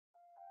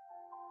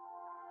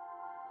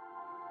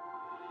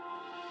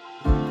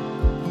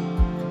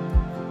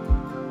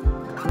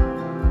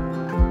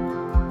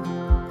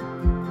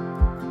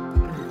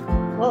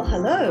Well,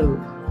 hello.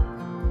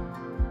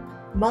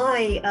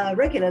 My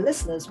regular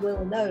listeners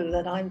will know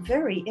that I'm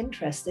very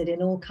interested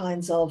in all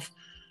kinds of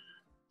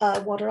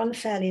what are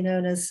unfairly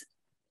known as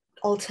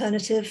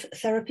alternative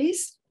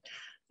therapies.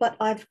 But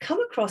I've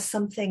come across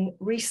something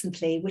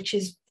recently which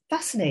is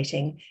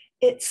fascinating.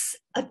 It's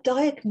a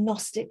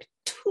diagnostic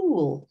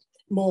tool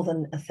more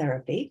than a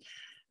therapy,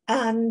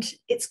 and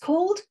it's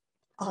called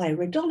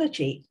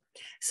Iridology.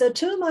 So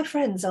two of my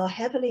friends are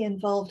heavily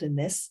involved in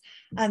this,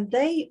 and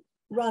they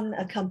run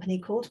a company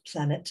called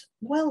Planet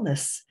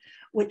Wellness,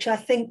 which I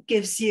think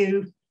gives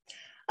you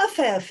a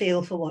fair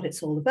feel for what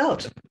it's all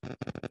about.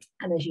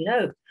 And as you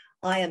know,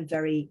 I am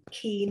very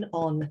keen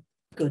on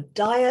good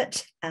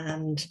diet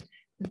and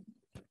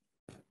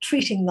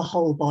treating the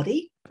whole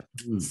body.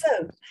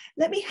 So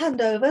let me hand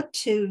over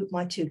to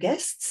my two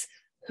guests,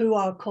 who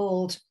are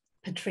called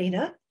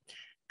Petrina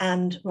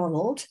and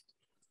Ronald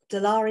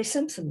Delari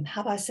Simpson.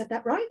 Have I said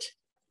that right?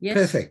 Yes.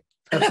 Perfect.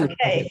 Absolutely.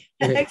 Okay,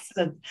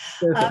 excellent.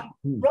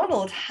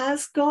 Ronald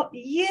has got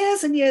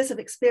years and years of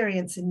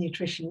experience in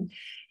nutrition.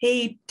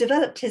 He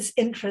developed his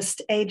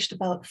interest aged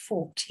about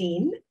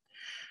 14.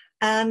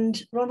 And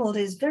Ronald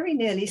is very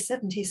nearly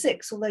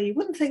 76, although you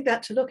wouldn't think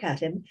that to look at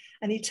him.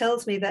 And he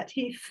tells me that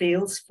he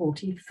feels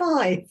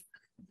 45.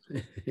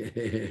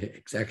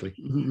 Exactly.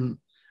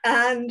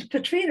 And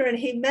Petrina and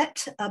he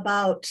met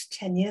about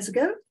 10 years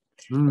ago.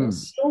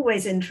 She's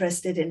always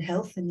interested in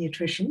health and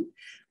nutrition,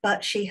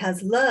 but she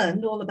has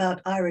learned all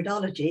about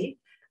iridology.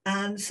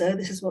 And so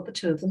this is what the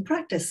two of them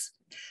practice.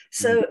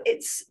 So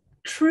it's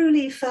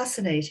truly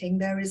fascinating.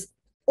 There is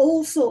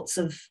all sorts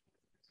of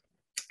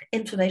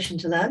information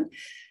to learn.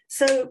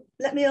 So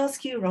let me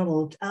ask you,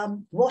 Ronald,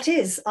 what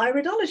is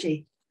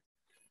iridology?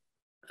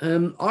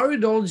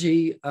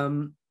 Iridology,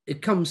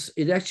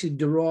 it actually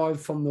derived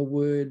from the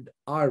word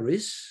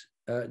iris.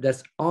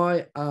 That's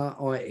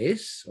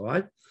IRIS,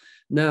 right?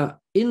 Now,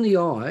 in the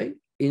eye,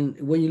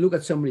 when you look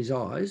at somebody's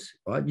eyes,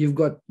 right, you've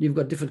got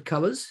different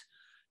colors.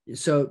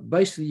 So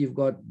basically, you've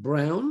got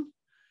brown,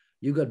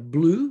 you've got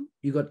blue,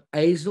 you've got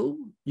hazel,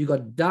 you've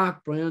got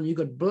dark brown, you've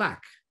got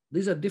black.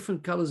 These are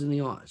different colors in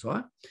the eyes,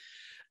 right?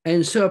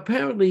 And so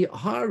apparently,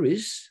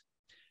 iris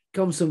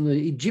comes from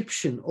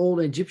the Old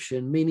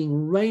Egyptian,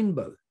 meaning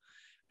rainbow.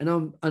 And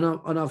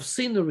I've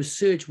seen the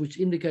research which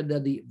indicated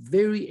that the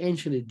very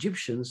ancient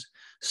Egyptians,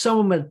 some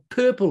of them had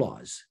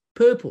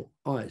purple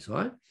eyes,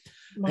 right?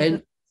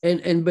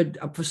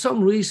 But for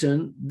some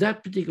reason,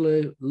 that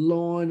particular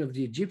line of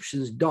the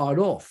Egyptians died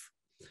off.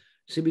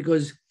 See,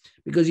 because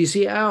you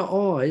see,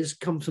 our eyes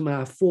come from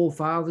our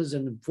forefathers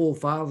and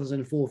forefathers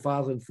and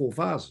forefathers and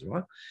forefathers,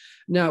 right?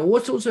 Now,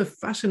 what's also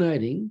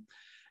fascinating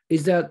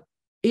is that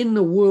in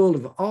the world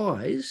of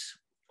eyes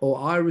or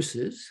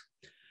irises,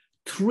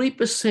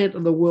 3%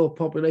 of the world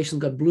population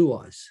got blue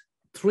eyes.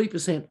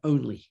 3%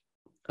 only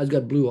has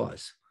got blue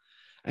eyes.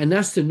 And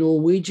that's the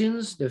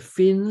Norwegians, the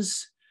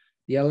Finns,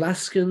 the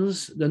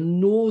Alaskans, the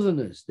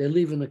Northerners. They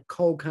live in the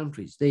cold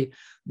countries. They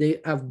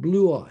have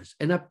blue eyes.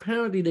 And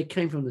apparently they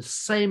came from the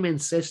same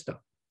ancestor.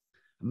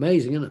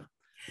 Amazing, isn't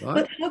it? Right?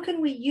 But how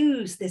can we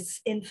use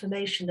this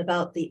information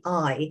about the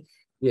eye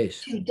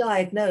to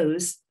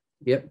diagnose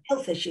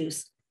health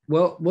issues?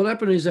 Well, what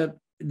happened is that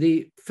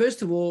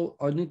first of all,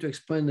 I need to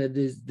explain that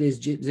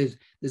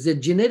there's a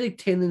genetic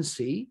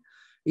tendency.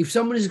 If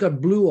somebody's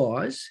got blue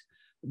eyes,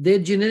 their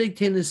genetic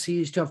tendency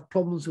is to have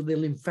problems with their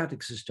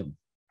lymphatic system.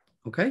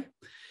 Okay.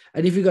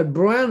 And if you've got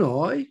brown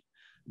eye,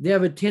 they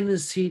have a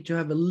tendency to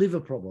have a liver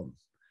problem.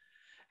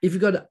 If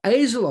you've got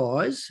hazel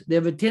eyes, they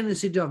have a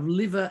tendency to have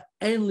liver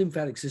and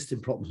lymphatic system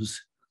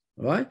problems.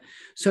 All right.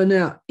 So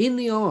now in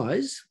the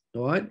eyes,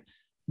 all right,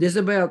 there's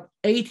about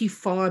 80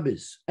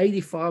 fibers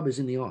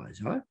in the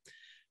eyes. Right.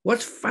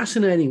 What's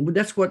fascinating,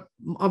 that's what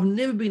I've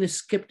never been a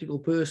skeptical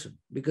person,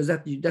 because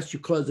that's you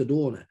close the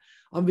door now.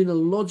 I've been a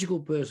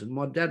logical person.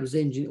 My dad was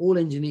all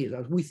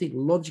engineers. We think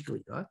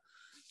logically, right?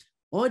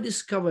 I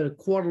discovered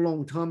quite a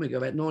long time ago,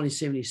 about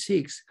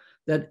 1976,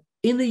 that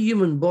in the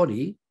human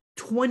body,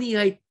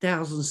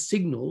 28,000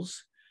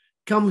 signals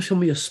comes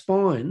from your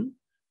spine,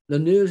 the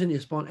nerves in your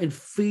spine, and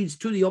feeds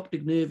to the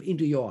optic nerve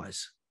into your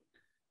eyes.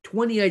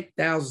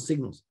 28,000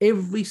 signals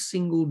every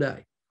single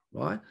day,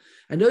 right?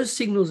 And those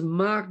signals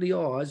mark the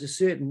eyes a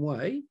certain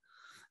way.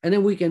 And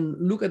then we can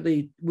look at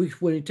when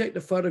we take the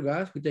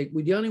photographs,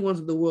 we're the only ones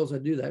in the world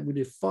that do that. We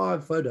do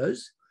 5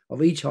 photos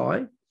of each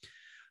eye.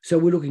 So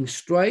we're looking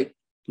straight,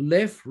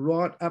 left,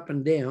 right, up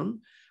and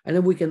down, and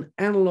then we can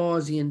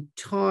analyze the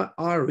entire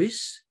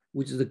iris,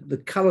 which is the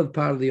colored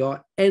part of the eye,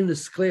 and the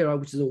sclera,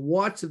 which is the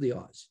whites of the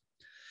eyes.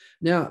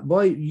 Now,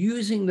 by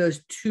using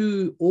those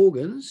 2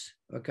 organs,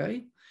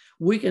 okay,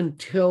 we can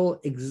tell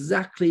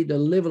exactly the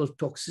level of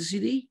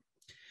toxicity,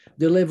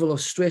 the level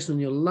of stress on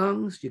your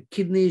lungs, your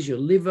kidneys, your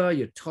liver,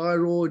 your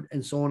thyroid,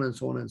 and so on and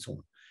so on and so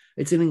on.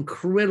 It's an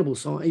incredible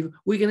sign.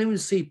 We can even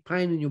see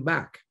pain in your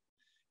back.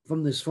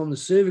 From the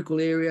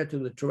cervical area to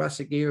the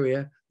thoracic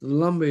area, to the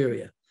lumbar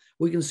area.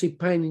 We can see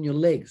pain in your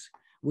legs.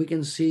 We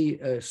can see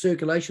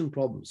circulation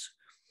problems.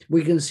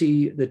 We can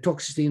see the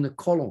toxicity in the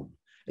colon.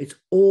 It's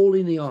all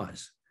in the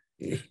eyes.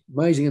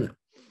 Amazing, isn't it?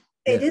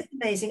 It is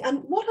amazing. And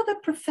what other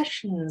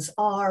professions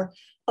are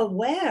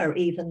aware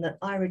even that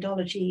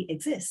iridology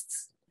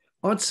exists?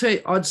 I'd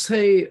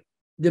say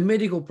the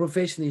medical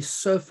profession is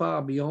so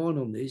far beyond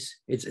on this.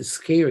 It's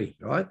scary,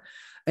 right?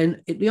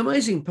 And the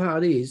amazing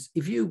part is,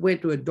 if you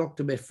went to a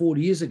doctor about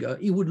 40 years ago,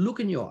 he would look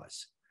in your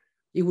eyes.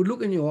 He would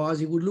look in your eyes.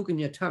 He would look in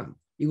your tongue.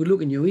 He would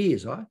look in your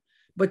ears, right?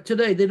 But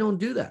today they don't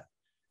do that.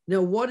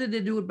 Now, why did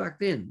they do it back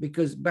then?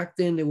 Because back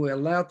then they were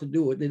allowed to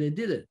do it, and they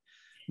did it.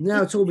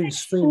 Now it's all been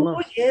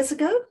streamlined. 4 years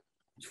ago?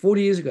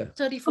 40 years ago.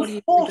 30,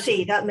 40.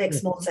 40, that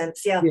makes more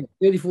sense, yeah.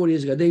 30, 40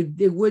 years ago.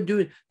 They were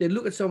doing, they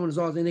look at someone's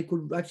eyes and they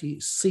could actually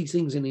see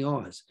things in the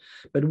eyes.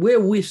 But where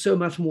we're so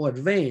much more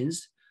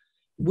advanced,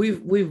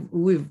 we've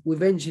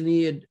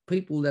engineered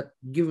people that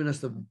given us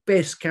the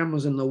best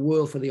cameras in the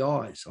world for the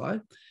eyes,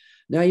 right?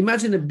 Now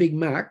imagine a Big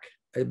Mac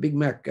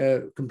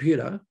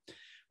computer.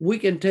 We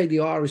can take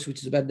the iris,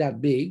 which is about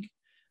that big,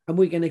 and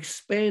we can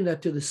expand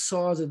that to the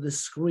size of the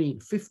screen,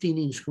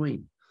 15-inch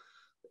screen.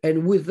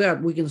 And with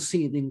that, we can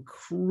see an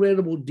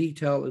incredible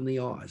detail in the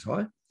eyes,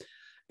 right?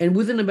 And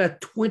within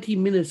about 20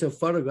 minutes of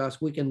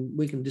photographs, we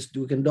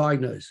can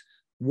diagnose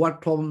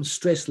what problems,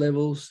 stress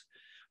levels.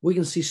 We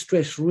can see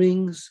stress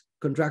rings,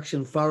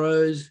 contraction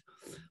furrows,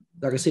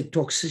 like I said,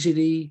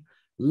 toxicity,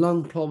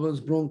 lung problems,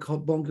 bronchial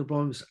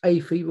problems,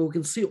 fever. We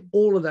can see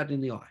all of that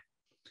in the eye.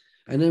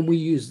 And then we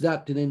use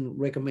that to then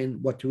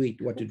recommend what to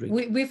eat, what to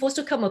drink. We've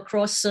also come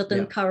across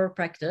certain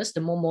chiropractors,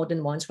 the more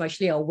modern ones, who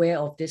actually are aware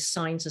of this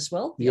science as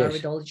well, the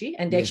iridology,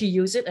 and they actually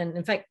use it. And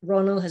in fact,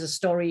 Ronald has a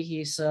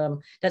story.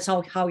 That's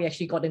how he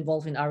actually got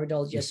involved in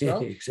iridology as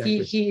well.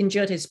 Exactly. He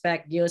injured his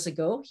back years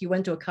ago. He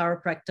went to a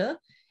chiropractor,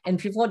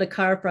 and before the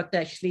chiropractor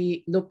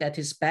actually looked at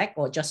his back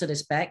or adjusted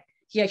his back,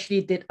 he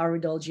actually did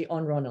iridology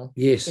on Ronald.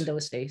 Yes. In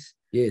those days.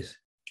 Yes.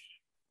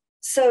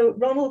 So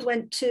Ronald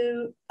went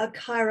to a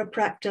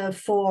chiropractor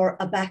for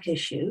a back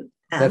issue.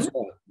 That's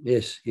right.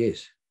 Yes,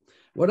 yes.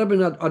 What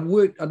happened? I'd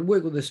worked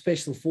with the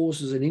special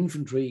forces and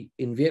infantry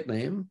in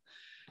Vietnam,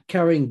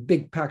 carrying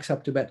big packs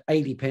up to about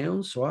 80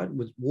 pounds, right,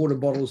 with water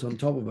bottles on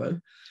top of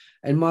it.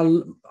 And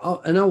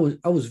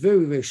I was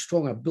very, very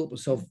strong. I built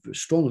myself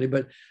strongly.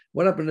 But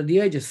what happened at the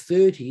age of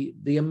 30,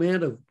 the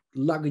amount of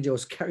luggage I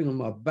was carrying on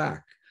my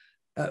back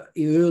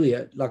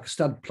earlier, like I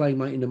started playing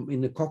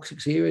in the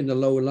coccyx area, in the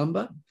lower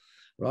lumbar.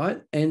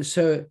 Right. And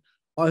so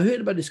I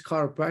heard about this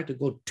chiropractor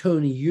called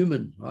Tony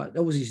Human, right?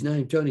 That was his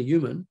name, Tony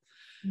Human.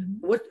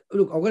 Mm-hmm. Look,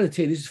 I'm going to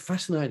tell you, this is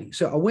fascinating.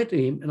 So I went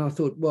to him and I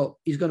thought, well,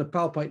 he's going to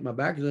palpate my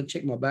back. He's going to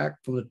check my back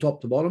from the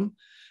top to bottom,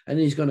 and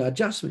then he's going to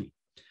adjust me.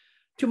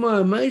 To my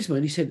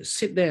amazement, he said,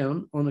 sit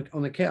down on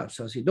the couch.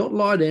 So I said, don't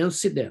lie down,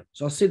 sit down.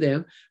 So I sit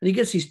down, and he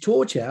gets his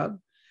torch out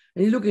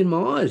and he looked in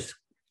my eyes,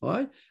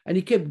 right? And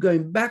he kept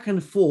going back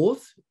and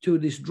forth to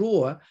this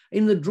drawer.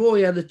 In the drawer,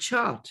 he had a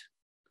chart.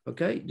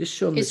 Okay, just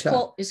show them the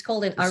chart. It's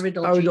called an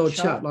iridology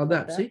chart like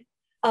that. See?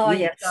 Oh,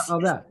 yes.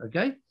 Like that.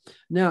 Okay.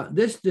 Now,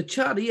 the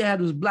chart he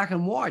had was black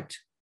and white.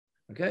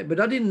 Okay, but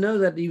I didn't know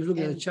that he was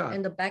looking at the chart.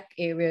 And the back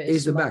area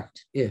is the back.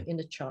 Yeah. In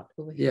the chart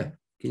over here. Yeah.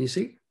 Can you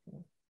see?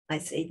 I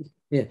see.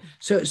 Yeah.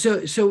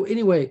 So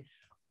anyway,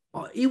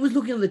 he was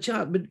looking at the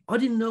chart, but I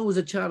didn't know it was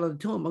a chart at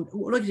the time.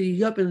 Like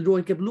he opened the door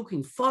and kept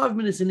looking, 5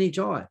 minutes in each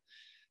eye.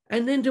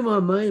 And then to my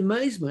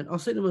amazement, I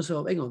said to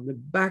myself, hang on,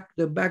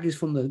 the back is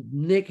from the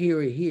neck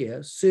area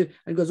here,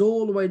 and goes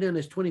all the way down.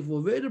 There's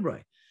 24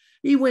 vertebrae.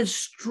 He went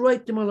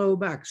straight to my lower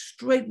back,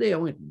 straight there. I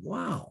went,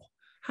 wow,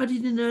 how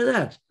did you know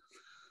that?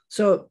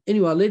 So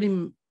anyway, I let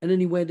him, and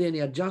then he went there and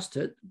he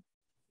adjusted,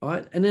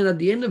 right? And then at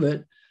the end of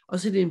it, I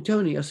said to him,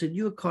 Tony, I said,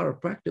 you're a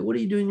chiropractor. What are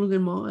you doing looking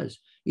in my eyes?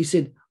 He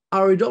said,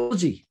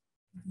 iridology.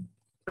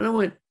 And I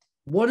went,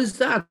 what is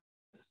that?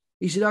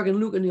 He said, I can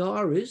look in the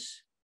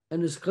iris,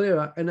 and it's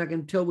clearer, and I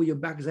can tell where your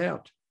back is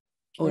out.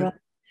 Right.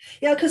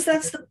 Yeah, because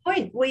that's the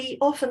point. We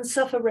often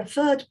suffer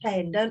referred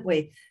pain, don't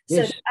we? So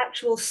yes. The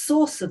actual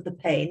source of the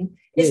pain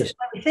isn't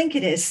what we think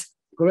it is.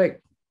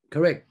 Correct.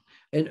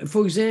 And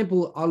for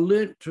example, I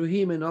learned through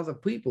him and other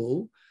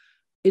people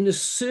in the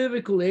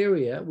cervical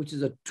area, which is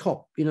the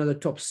top, the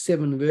top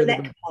 7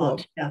 vertebrae,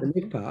 the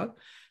neck part,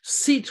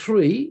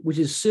 C3, which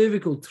is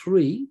cervical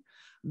 3,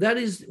 that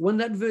is when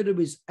that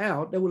vertebra is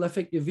out, that will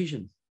affect your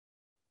vision.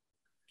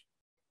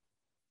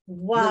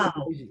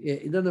 Wow.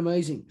 Isn't that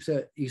amazing?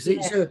 So you see,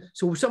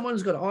 so if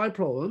someone's got eye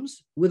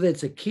problems, whether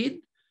it's a kid,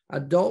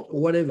 adult, or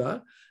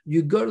whatever,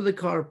 you go to the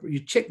chiropractor, you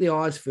check the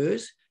eyes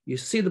first, you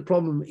see the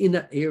problem in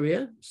that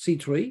area,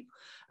 C3,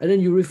 and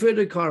then you refer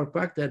to a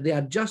chiropractor, they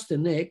adjust the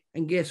neck,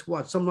 and guess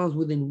what? Sometimes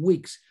within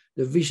weeks,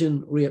 the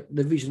vision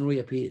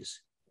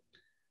reappears.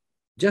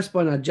 Just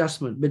by an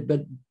adjustment,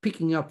 but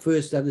picking up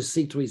first that the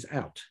C3 is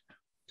out.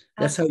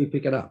 That's how you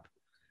pick it up.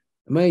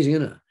 Amazing,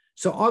 isn't it?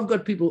 So I've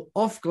got people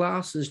off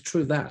glasses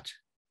through that,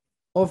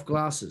 off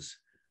glasses,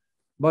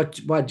 by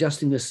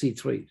adjusting the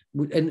C3.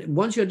 And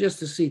once you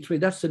adjust the C3,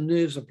 that's the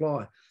nerve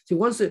supply. See,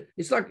 once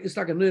it's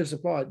like a nerve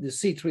supply, the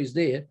C3 is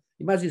there.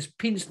 Imagine it's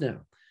pinched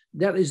now.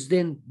 That is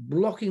then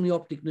blocking the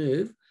optic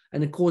nerve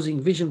and causing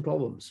vision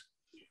problems.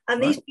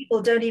 And these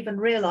people don't even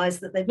realize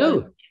that they've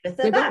got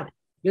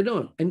they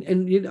don't.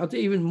 And I'll tell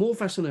you even more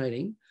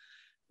fascinating.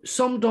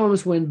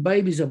 sometimes when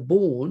babies are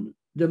born,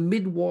 the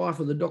midwife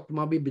or the doctor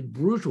might be a bit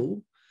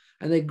brutal,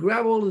 and they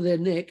grab hold of their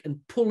neck and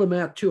pull them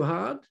out too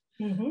hard.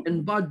 Mm-hmm.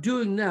 And by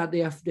doing that,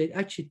 they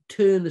actually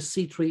turn the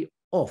C3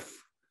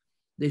 off.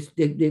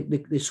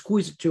 They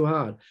squeeze it too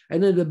hard.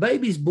 And then the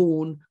baby's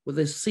born with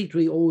the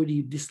C3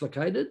 already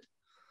dislocated,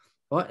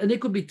 right? And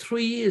it could be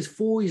 3 years,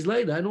 4 years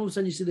later, and all of a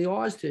sudden you see the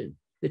eyes turn.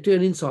 They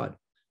turn inside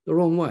the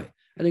wrong way.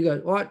 And they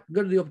go, all right,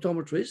 go to the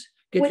optometrist.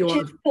 Which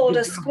is called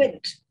a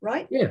squint,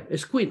 right? Yeah, a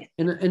squint.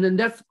 And then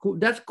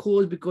that's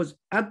caused because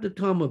at the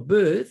time of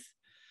birth,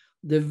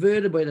 the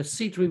vertebrae, the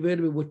C3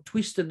 vertebrae were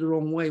twisted the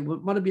wrong way. It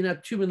might have been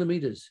at 2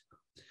 millimeters.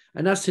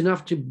 And that's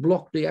enough to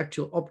block the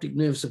actual optic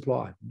nerve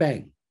supply.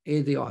 Bang,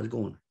 here the eye's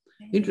gone.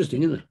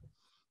 Interesting, isn't it?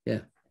 Yeah.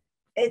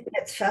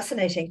 It's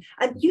fascinating.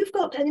 And you've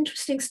got an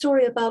interesting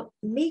story about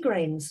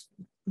migraines.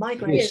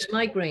 Yes,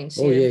 migraines.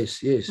 Oh, yes.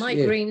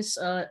 Migraines,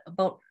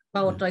 about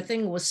I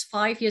think it was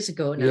 5 years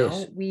ago now.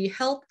 Yes. We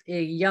helped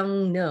a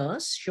young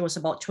nurse. She was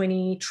about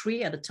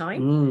 23 at the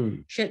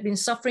time. She had been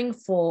suffering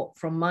from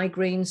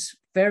migraines,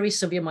 very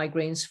severe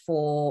migraines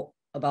for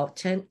about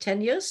 10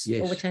 years,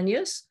 over 10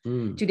 years,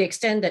 to the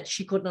extent that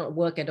she could not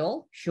work at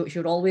all. She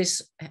would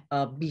always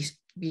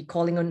be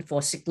calling on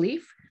for sick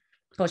leave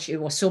because it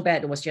was so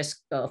bad. It was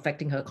just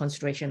affecting her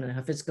concentration and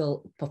her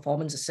physical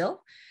performance itself.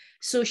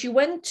 So she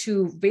went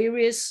to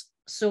various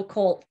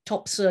so-called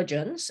top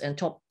surgeons and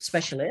top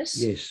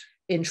specialists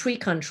in 3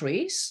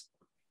 countries,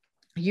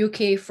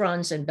 UK,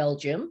 France, and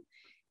Belgium.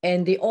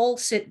 And they all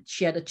said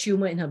she had a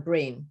tumor in her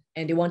brain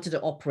and they wanted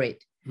to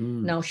operate.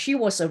 Now, she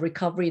was a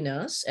recovery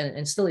nurse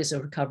and still is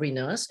a recovery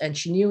nurse. And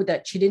she knew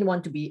that she didn't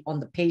want to be on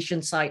the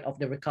patient side of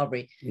the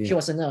recovery. She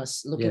was a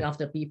nurse looking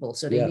after people.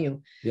 So they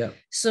knew.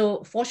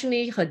 So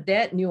fortunately, her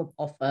dad knew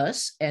of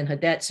us. And her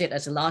dad said,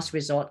 as a last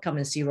resort, come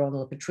and see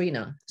Ronald and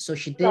Katrina. So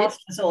she did.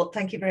 Last resort.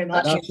 Thank you very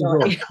much. Last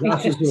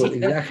resort,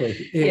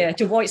 exactly. Yeah,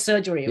 to avoid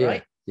surgery,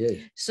 right? Yeah.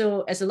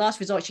 So as a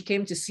last resort, she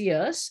came to see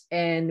us.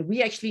 And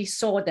we actually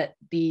saw that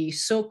the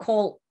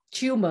so-called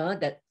tumor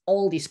that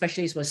all the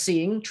specialists were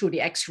seeing through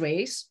the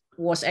x-rays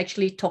was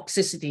actually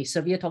toxicity,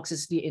 severe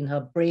toxicity in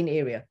her brain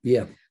area.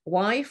 Yeah.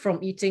 Why? From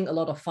eating a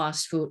lot of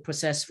fast food,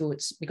 processed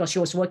foods, because she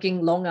was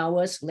working long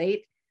hours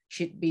late.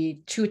 She'd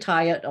be too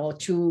tired or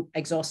too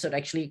exhausted to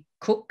actually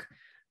cook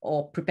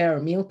or prepare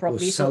a meal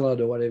properly. Or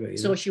salad or whatever.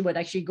 So she would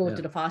actually go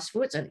to the fast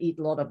foods and eat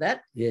a lot of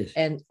that. Yes.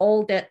 And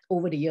all that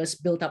over the years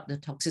built up the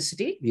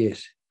toxicity.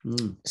 Yes.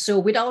 So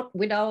without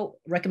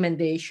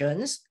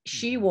recommendations,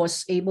 she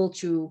was able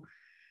to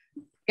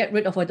get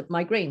rid of her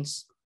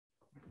migraines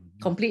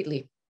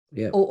completely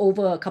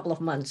over a couple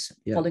of months,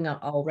 following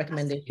our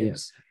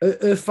recommendations.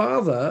 Her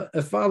father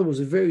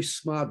was a very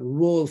smart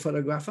royal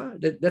photographer.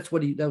 That's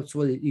what he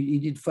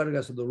did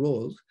photographs of the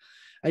royals,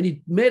 and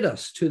he met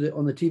us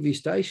on the TV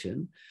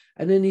station.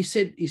 And then he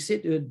said, so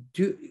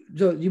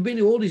you've been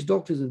to all these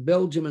doctors in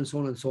Belgium and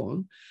so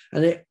on,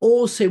 and they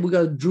all said we're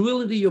going to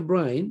drill into your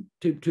brain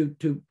to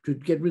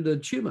get rid of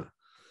the tumor.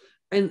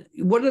 And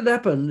what had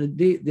happened,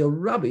 the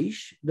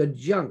rubbish, the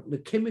junk, the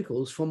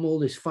chemicals from all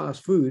this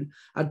fast food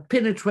had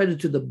penetrated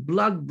to the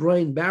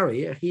blood-brain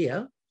barrier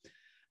here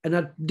and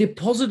had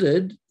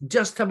deposited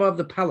just above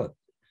the palate.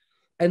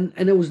 And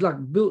it was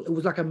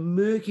like a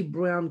murky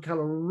brown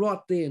color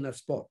right there in that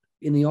spot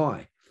in the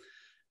eye.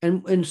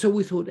 And so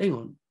we thought, hang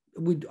on,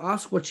 we'd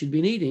ask what she'd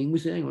been eating. We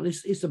said, hang on,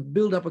 it's a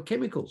buildup of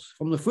chemicals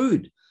from the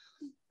food.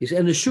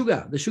 And the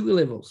sugar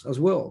levels as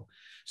well.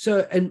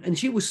 So, and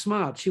she was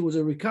smart. She was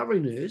a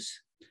recovery nurse.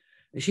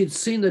 And she'd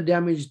seen the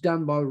damage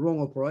done by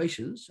wrong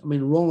operations,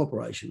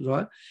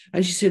 right?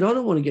 And she said, I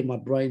don't want to get my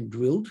brain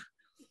drilled.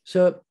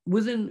 So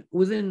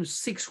within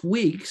 6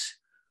 weeks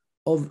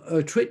of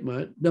her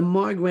treatment, the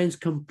migraines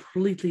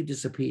completely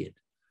disappeared.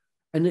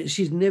 And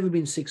she's never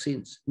been sick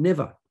since,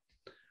 never.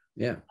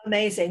 Yeah.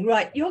 Amazing.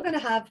 Right. You're going to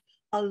have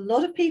a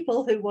lot of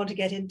people who want to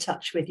get in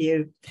touch with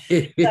you.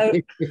 So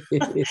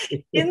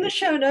in the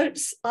show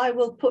notes, I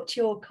will put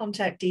your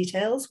contact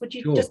details. Would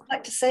you just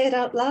like to say it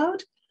out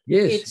loud?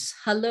 Yes. It's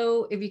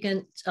hello. If you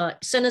can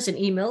send us an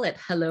email at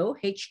hello,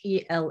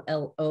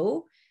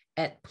 HELLO,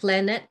 at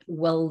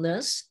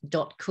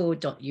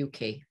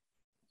planetwellness.co.uk.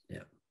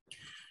 Yeah.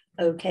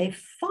 Okay,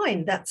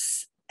 fine.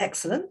 That's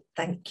excellent.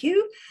 Thank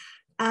you.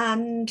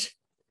 And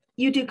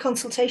you do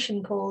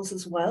consultation calls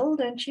as well,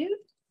 don't you?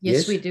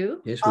 Yes, we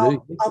do. Yes, we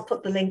do. I'll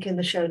put the link in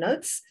the show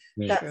notes.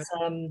 Yeah. That's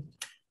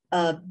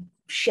a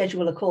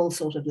schedule a call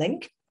sort of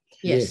link.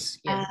 Yes.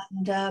 Yeah.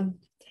 And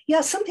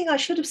something I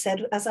should have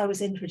said as I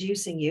was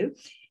introducing you,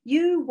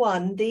 you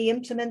won the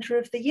Implementer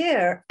of the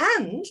Year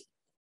and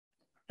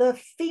the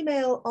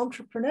Female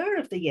Entrepreneur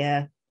of the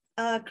Year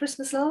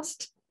Christmas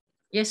last.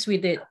 Yes, we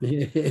did.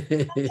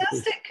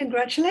 Fantastic.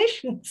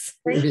 Congratulations.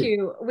 Thank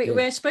you.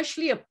 We're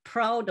especially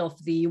proud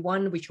of the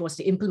one which was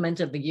the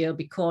Implementer of the Year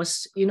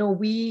because,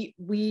 we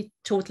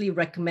totally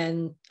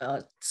recommend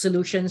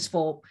solutions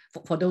for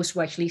those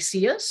who actually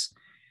see us.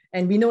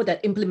 And we know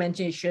that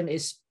implementation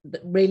is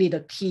really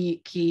the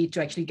key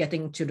to actually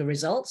getting to the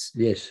results.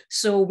 Yes.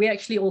 So we're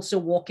actually also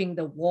walking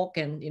the walk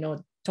and,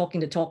 talking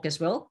the talk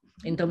as well.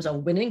 in terms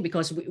of winning,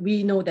 because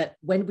we know that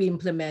when we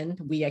implement,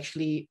 we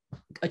actually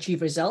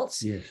achieve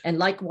results. Yes. And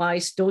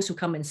likewise, those who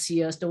come and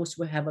see us, those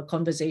who have a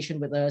conversation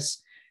with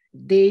us,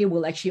 they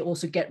will actually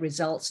also get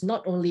results,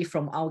 not only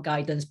from our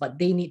guidance, but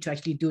they need to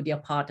actually do their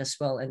part as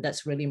well. And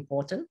that's really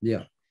important.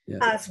 Yeah. Yeah.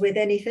 As with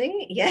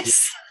anything,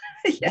 yes.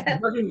 Yeah.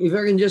 If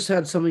I can just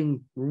add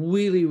something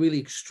really, really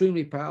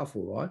extremely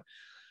powerful, right?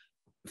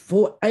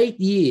 For 8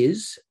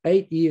 years,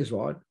 right?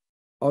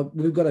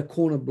 We've got a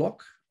corner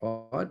block,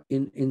 right,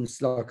 in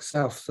like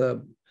South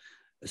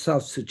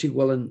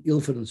Chigwell and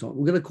Ilford and so on.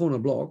 We've got a corner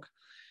block.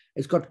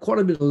 It's got quite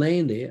a bit of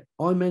land there.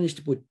 I managed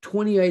to put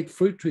 28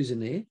 fruit trees in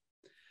there,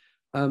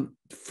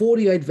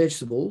 48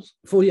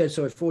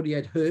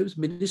 herbs,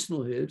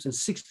 medicinal herbs, and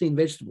 16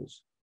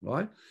 vegetables,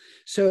 right?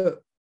 So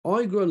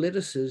I grow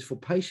lettuces for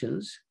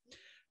patients.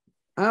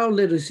 Our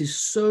lettuce is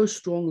so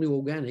strongly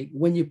organic.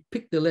 When you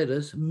pick the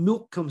lettuce,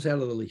 milk comes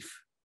out of the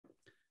leaf,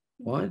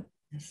 right?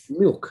 Yes.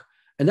 Milk.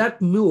 And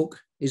that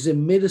milk is a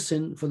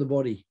medicine for the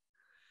body.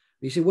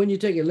 You see, when you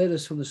take a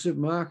lettuce from the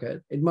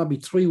supermarket, it might be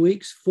 3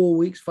 weeks, 4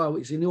 weeks, 5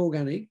 weeks in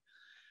organic.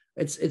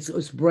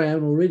 It's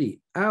brown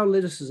already. Our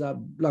lettuces are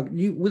like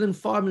you within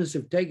 5 minutes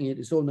of taking it,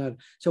 it's all known.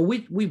 So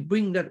we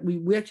bring that,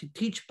 we actually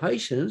teach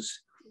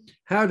patients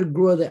how to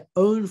grow their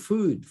own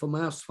food from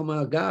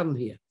our garden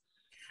here.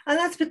 And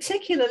that's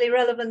particularly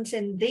relevant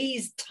in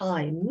these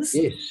times,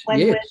 yes, when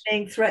yes. we're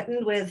being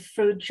threatened with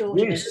food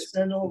shortages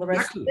and all the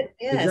rest of it.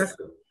 Yes.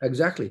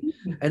 Exactly.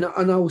 And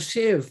I will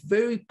share a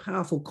very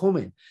powerful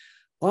comment.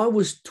 I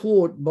was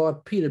taught by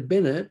Peter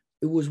Bennett,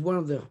 who was one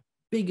of the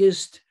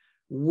biggest,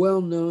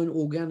 well-known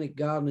organic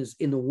gardeners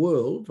in the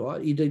world,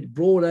 right? He did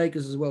broad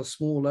acres as well as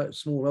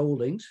small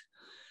holdings.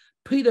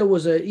 Peter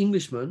was an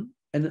Englishman,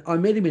 and I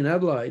met him in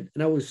Adelaide,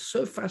 and I was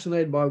so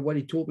fascinated by what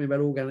he taught me about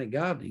organic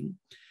gardening.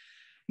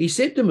 He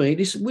said to me,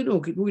 we're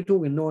talking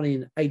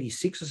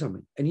 1986 or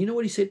something. And you know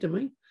what he said to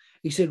me?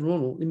 He said,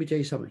 Ronald, let me tell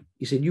you something.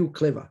 He said, you're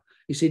clever.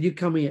 He said, you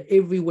come here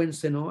every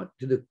Wednesday night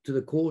to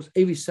the course.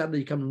 Every Saturday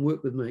you come and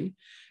work with me.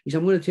 He said,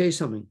 I'm going to tell you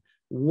something.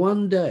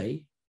 One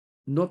day,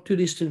 not too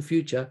distant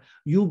future,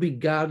 you'll be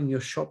guarding your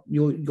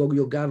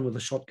garden with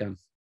a shotgun.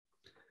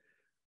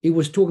 He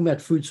was talking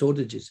about food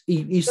shortages.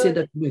 He said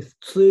that to me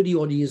 30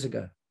 odd years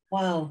ago.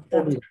 Wow.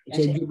 He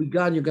said, you'll be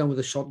guarding your garden with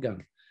a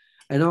shotgun.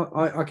 And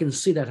I can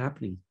see that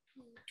happening.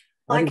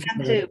 I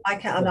can too. I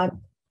can.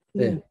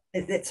 Yeah.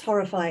 It's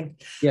horrifying.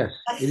 Yes.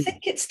 I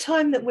think it's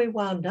time that we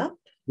wound up.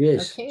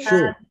 Yes, Okay.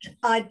 sure. And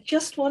I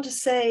just want to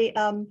say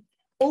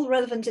all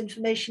relevant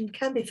information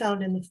can be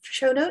found in the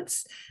show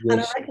notes. Yes.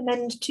 And I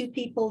recommend to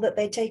people that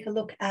they take a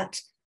look at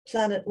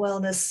Planet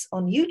Wellness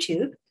on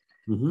YouTube,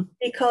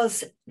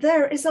 because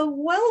there is a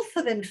wealth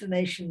of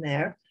information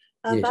there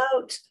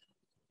about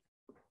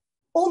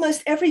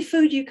almost every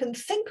food you can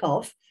think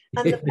of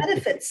and the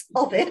benefits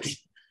of it.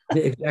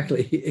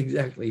 Exactly.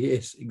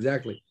 Yes,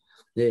 exactly.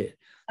 Yeah.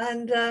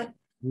 And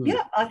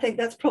I think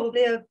that's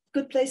probably a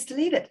good place to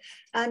leave it.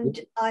 And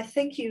I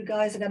think you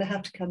guys are going to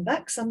have to come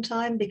back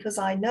sometime, because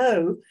I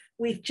know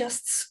we've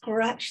just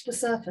scratched the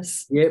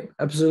surface. Yep,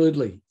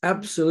 absolutely.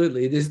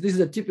 This is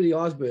the tip of the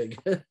iceberg.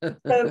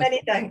 So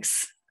many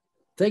thanks.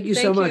 Thank you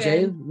so much,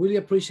 Anne. Really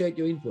appreciate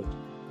your input.